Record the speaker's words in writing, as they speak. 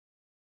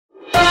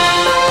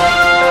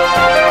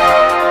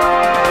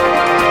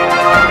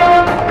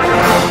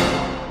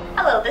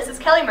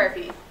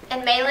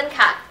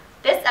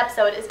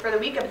for the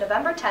week of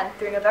November 10th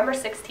through November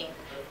 16th.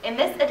 In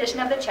this edition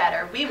of the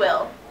Chatter, we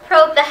will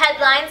probe the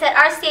headlines at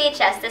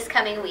RCHS this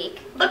coming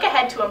week, look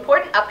ahead to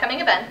important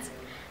upcoming events,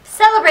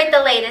 celebrate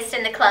the latest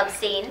in the club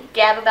scene,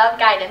 gab about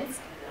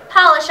guidance,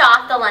 polish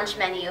off the lunch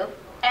menu,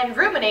 and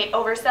ruminate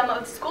over some of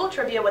the school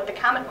trivia with the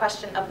comment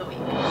question of the week.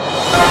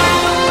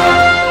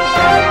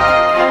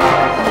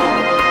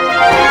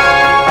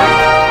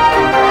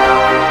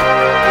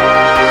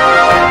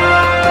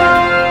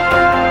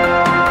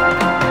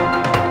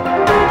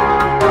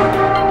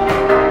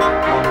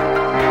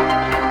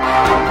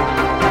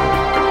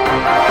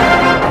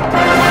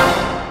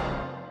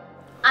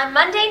 On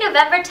Monday,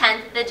 November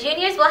 10th, the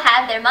juniors will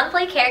have their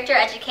monthly character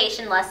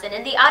education lesson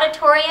in the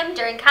auditorium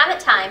during comet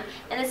time,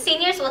 and the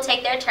seniors will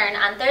take their turn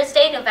on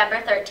Thursday,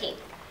 November 13th.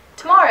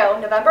 Tomorrow,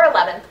 November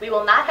 11th, we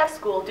will not have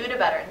school due to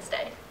Veterans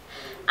Day.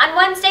 On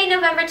Wednesday,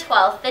 November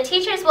 12th, the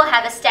teachers will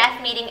have a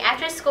staff meeting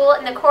after school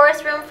in the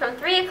chorus room from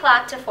 3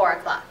 o'clock to 4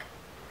 o'clock.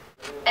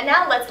 And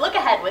now let's look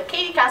ahead with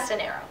Katie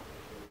Castanero.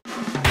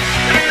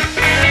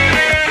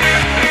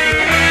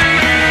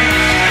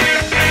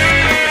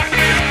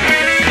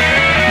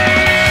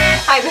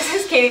 Hi, this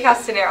is Katie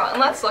Castanero, and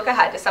let's look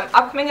ahead to some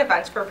upcoming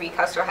events for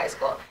Reed-Custer High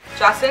School.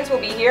 Justins will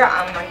be here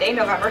on Monday,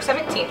 November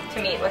 17th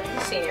to meet with the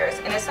seniors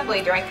in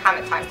assembly during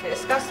comet time to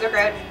discuss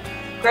their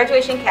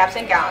graduation caps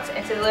and gowns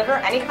and to deliver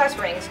any class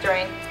rings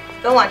during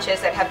the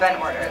lunches that have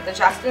been ordered. The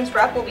Justins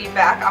rep will be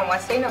back on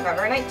Wednesday,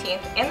 November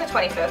 19th and the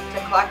 25th to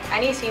collect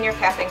any senior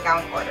cap and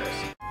gown orders.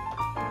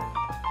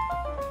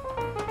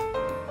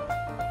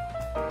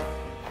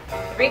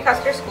 The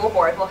Reed-Custer School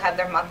Board will have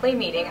their monthly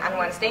meeting on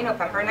Wednesday,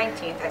 November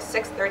 19th at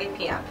 6:30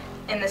 p.m.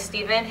 in the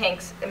Stephen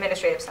Hanks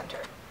Administrative Center.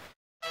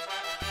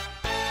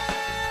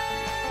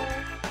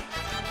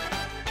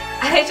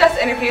 NHS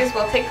interviews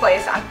will take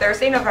place on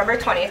Thursday, November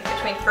 20th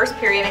between first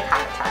period and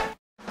comet time.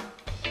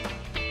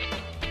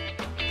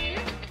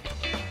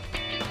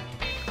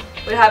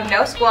 We have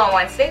no school on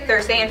Wednesday,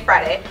 Thursday, and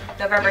Friday,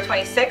 November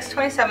 26th,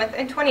 27th,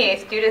 and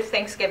 28th due to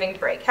Thanksgiving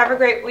break. Have a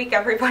great week,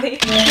 everybody.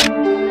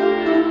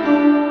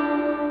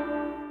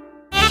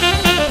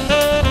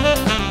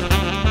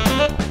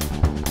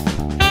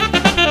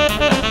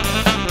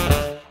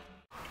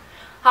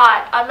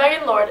 Hi, I'm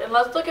Megan Lord, and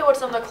let's look at what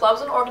some of the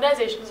clubs and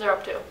organizations are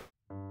up to.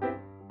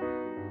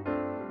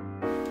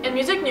 In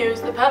music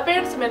news, the Pep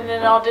Band submitted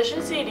an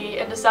audition CD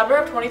in December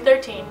of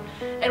 2013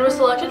 and was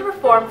selected to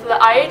perform for the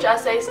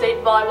IHSA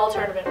State Volleyball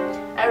Tournament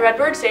at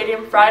Redbird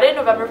Stadium Friday,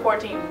 November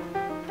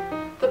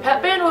 14th. The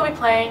Pep Band will be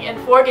playing in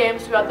 4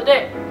 games throughout the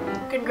day.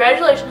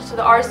 Congratulations to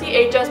the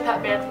RCHS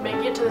Pep Band for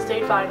making it to the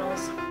state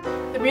finals.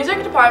 The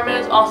music department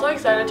is also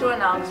excited to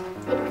announce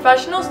the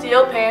Professional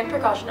Steel Pan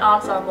Percussion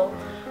Ensemble,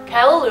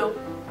 Callaloo,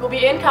 will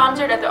be in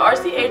concert at the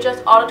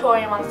RCHS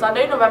Auditorium on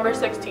Sunday, November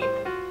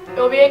 16th. It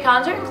will be a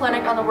concert and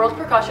clinic on the world's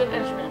percussion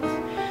instruments.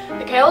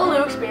 The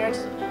Callaloo experience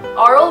is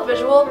oral,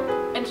 visual,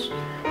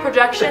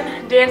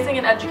 projection, dancing,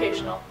 and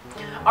educational.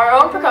 Our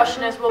own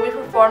percussionists will be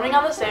performing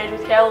on the stage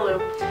with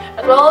Callaloo,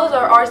 as well as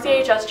our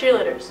RCHS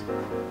cheerleaders.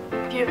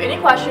 If you have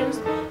any questions,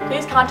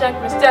 please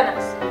contact Ms.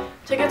 Dennis.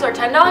 Tickets are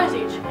 $10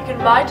 each. You can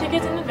buy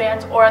tickets in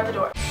advance or at the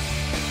door.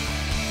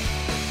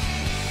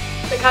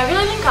 The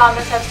calculating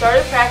comets have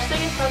started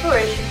practicing in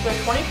preparation for the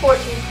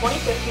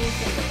 2014-2015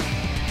 season.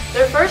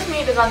 Their first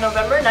meet is on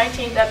November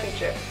 19th at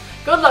Beecher.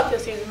 Good luck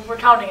this season, we're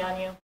counting on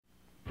you.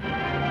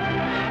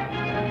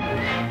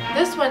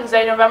 This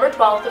Wednesday, November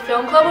 12th, the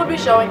film club will be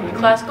showing the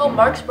classical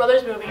Marx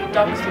Brothers movie,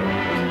 Duck Soup.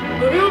 The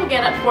movie will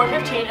begin at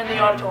 4:15 in the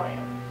auditorium.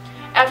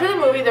 After the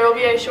movie, there will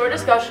be a short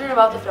discussion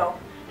about the film.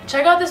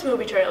 Check out this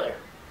movie trailer.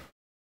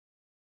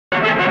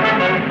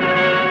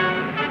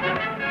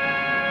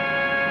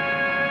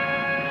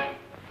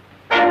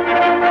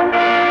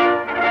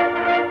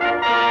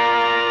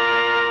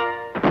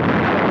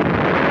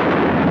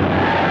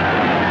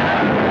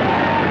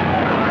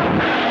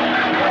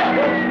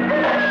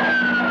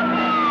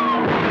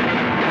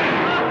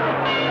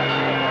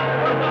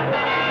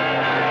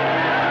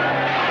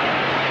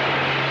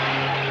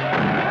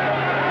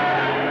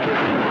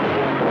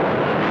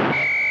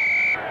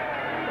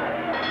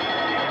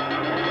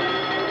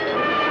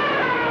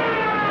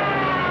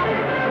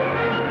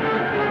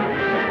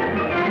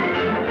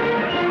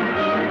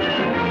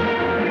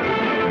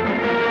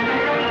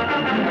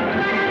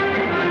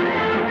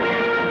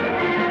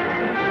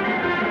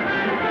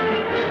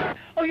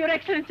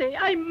 Excellency,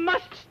 I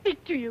must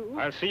speak to you.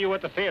 I'll see you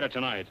at the theater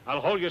tonight.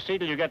 I'll hold your seat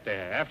till you get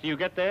there. After you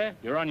get there,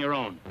 you're on your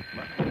own.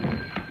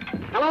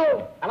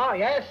 Hello? Hello,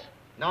 yes?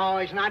 No,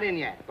 he's not in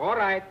yet. All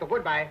right, well,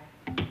 goodbye.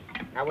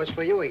 That was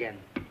for you again.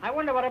 I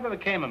wonder whatever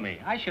became of me.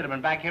 I should have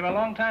been back here a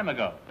long time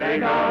ago. They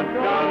got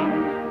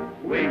guns,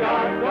 we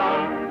got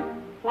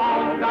guns,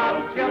 all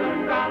got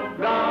children got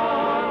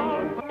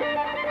guns.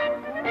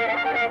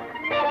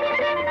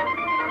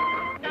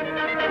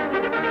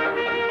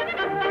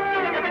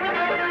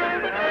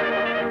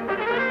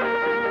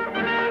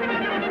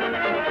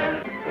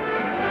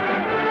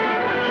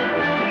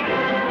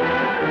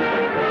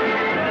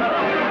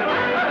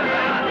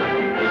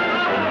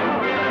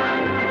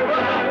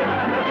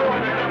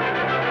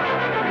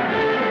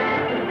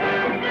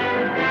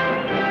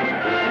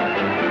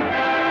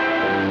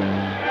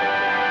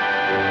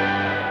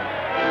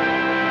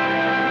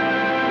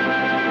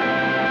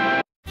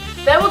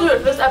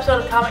 this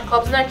episode of Comic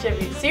Clubs and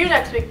Activities. See you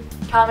next week,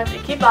 Comics,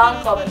 and keep on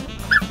clubbing.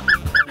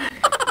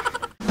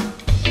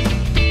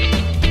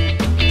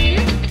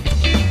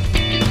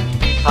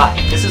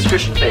 Hi, this is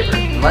Christian Faber,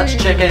 and let's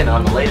check in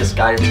on the latest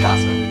guidance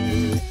gossip.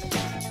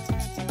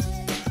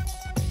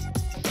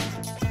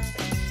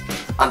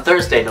 On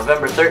Thursday,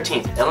 November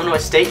 13th, Illinois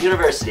State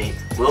University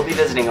will be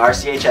visiting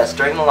RCHS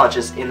during the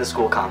lunches in the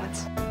school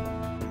commons.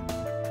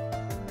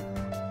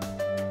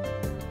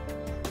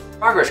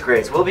 Progress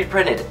grades will be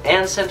printed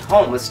and sent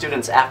home with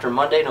students after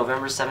Monday,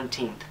 November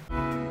 17th.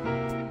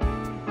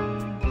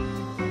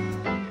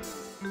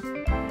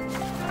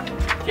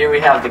 Here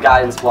we have the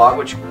guidance blog,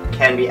 which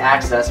can be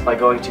accessed by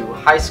going to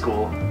high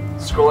school,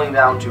 scrolling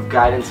down to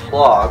guidance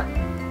blog,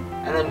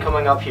 and then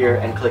coming up here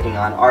and clicking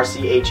on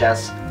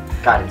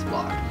RCHS guidance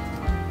blog,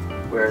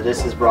 where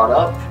this is brought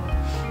up.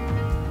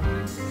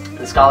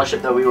 The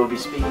scholarship that we will be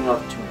speaking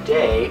of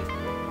today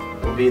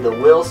will be the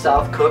Will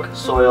South Cook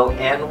Soil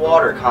and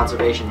Water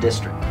Conservation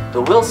District.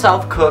 The Will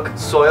South Cook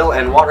Soil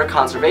and Water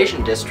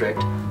Conservation District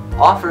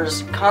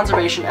offers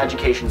conservation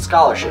education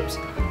scholarships.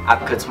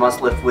 Applicants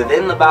must live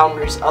within the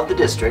boundaries of the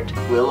district,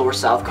 Will or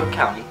South Cook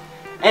County,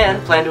 and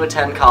plan to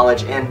attend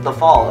college in the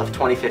fall of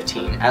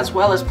 2015, as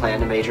well as plan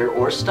to major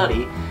or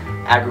study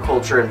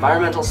agriculture,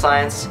 environmental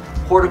science,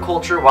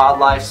 horticulture,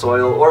 wildlife,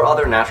 soil, or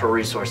other natural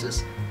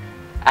resources.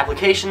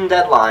 Application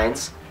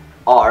deadlines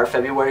are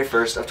February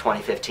 1st of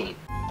 2015.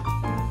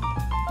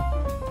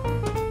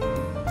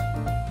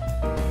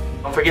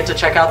 Don't forget to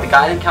check out the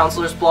Guidance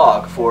Counselor's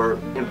blog for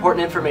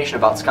important information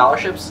about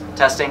scholarships,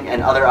 testing,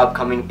 and other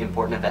upcoming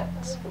important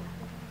events.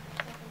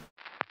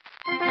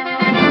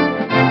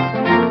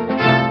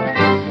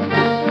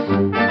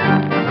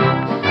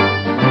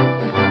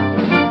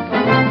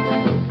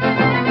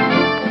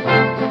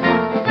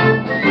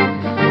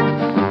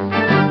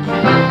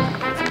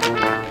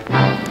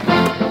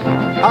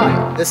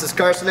 Hi, this is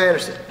Carson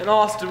Anderson. And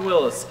Austin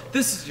Willis.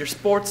 This is your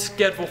sports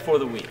schedule for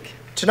the week.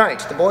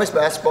 Tonight, the boys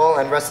basketball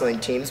and wrestling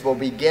teams will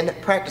begin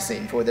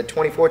practicing for the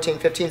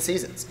 2014-15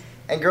 seasons,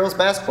 and girls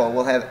basketball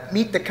will have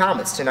Meet the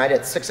Comets tonight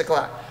at 6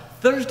 o'clock.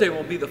 Thursday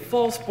will be the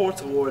Fall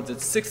Sports Awards at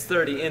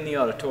 6:30 in the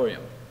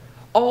auditorium.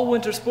 All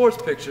winter sports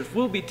pictures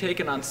will be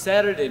taken on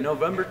Saturday,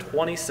 November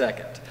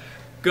 22nd.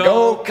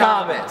 Go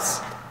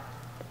Comets!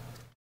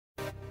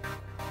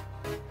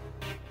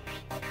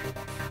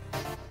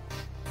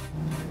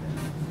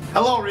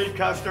 Hello,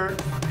 Reed-Custer.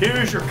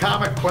 Here's your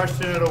comic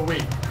question of the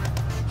week.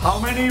 How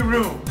many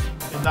rooms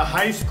in the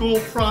high school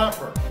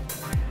proper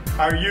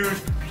are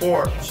used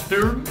for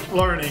student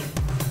learning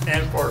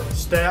and for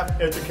staff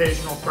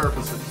educational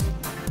purposes?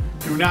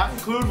 Do not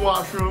include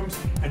washrooms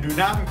and do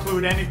not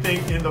include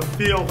anything in the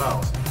field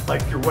house,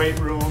 like your weight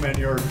room and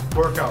your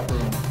workout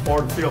room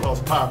or the field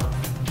house proper.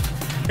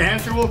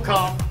 Answer will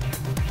come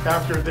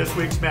after this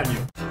week's menu.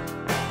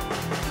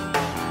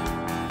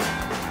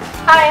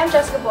 Hi, I'm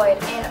Jessica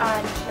Boyd, and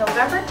on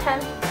November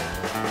 10th,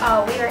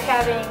 we are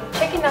having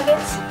chicken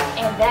nuggets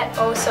and that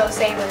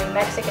oh-so-savory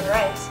Mexican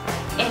rice.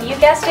 And you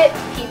guessed it,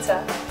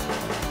 pizza.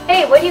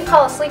 Hey, what do you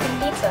call a sleeping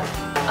pizza?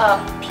 A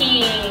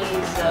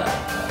pizza.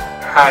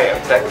 Hi,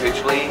 I'm Zach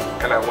Ridgely,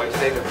 and on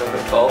Wednesday, November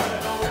 12th,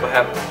 we'll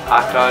have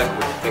hot dog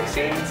with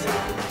fixings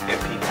and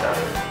pizza.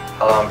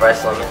 Hello, I'm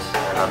Bryce Lemons,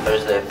 and on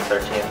Thursday the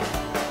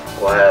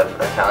 13th, we'll have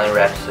Italian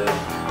wrap soup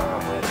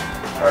with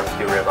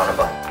barbecue rib on a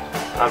bun.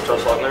 I'm Joe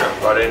Slugner. On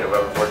Friday,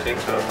 November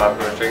 14th, we'll have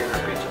popcorn chicken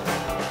and pizza.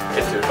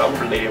 It's your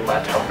tumbler,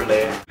 my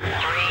tumbler.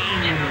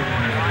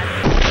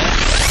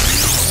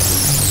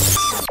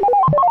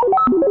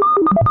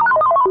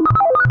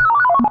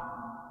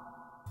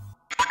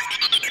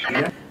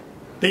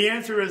 The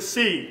answer is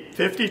C,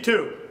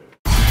 52.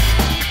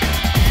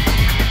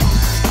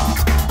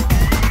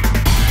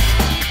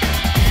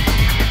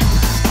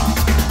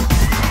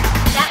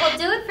 That will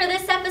do it for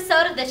this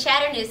episode of the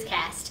Chatter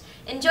Newscast.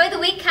 Enjoy the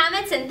week,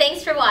 comments, and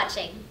thanks for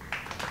watching.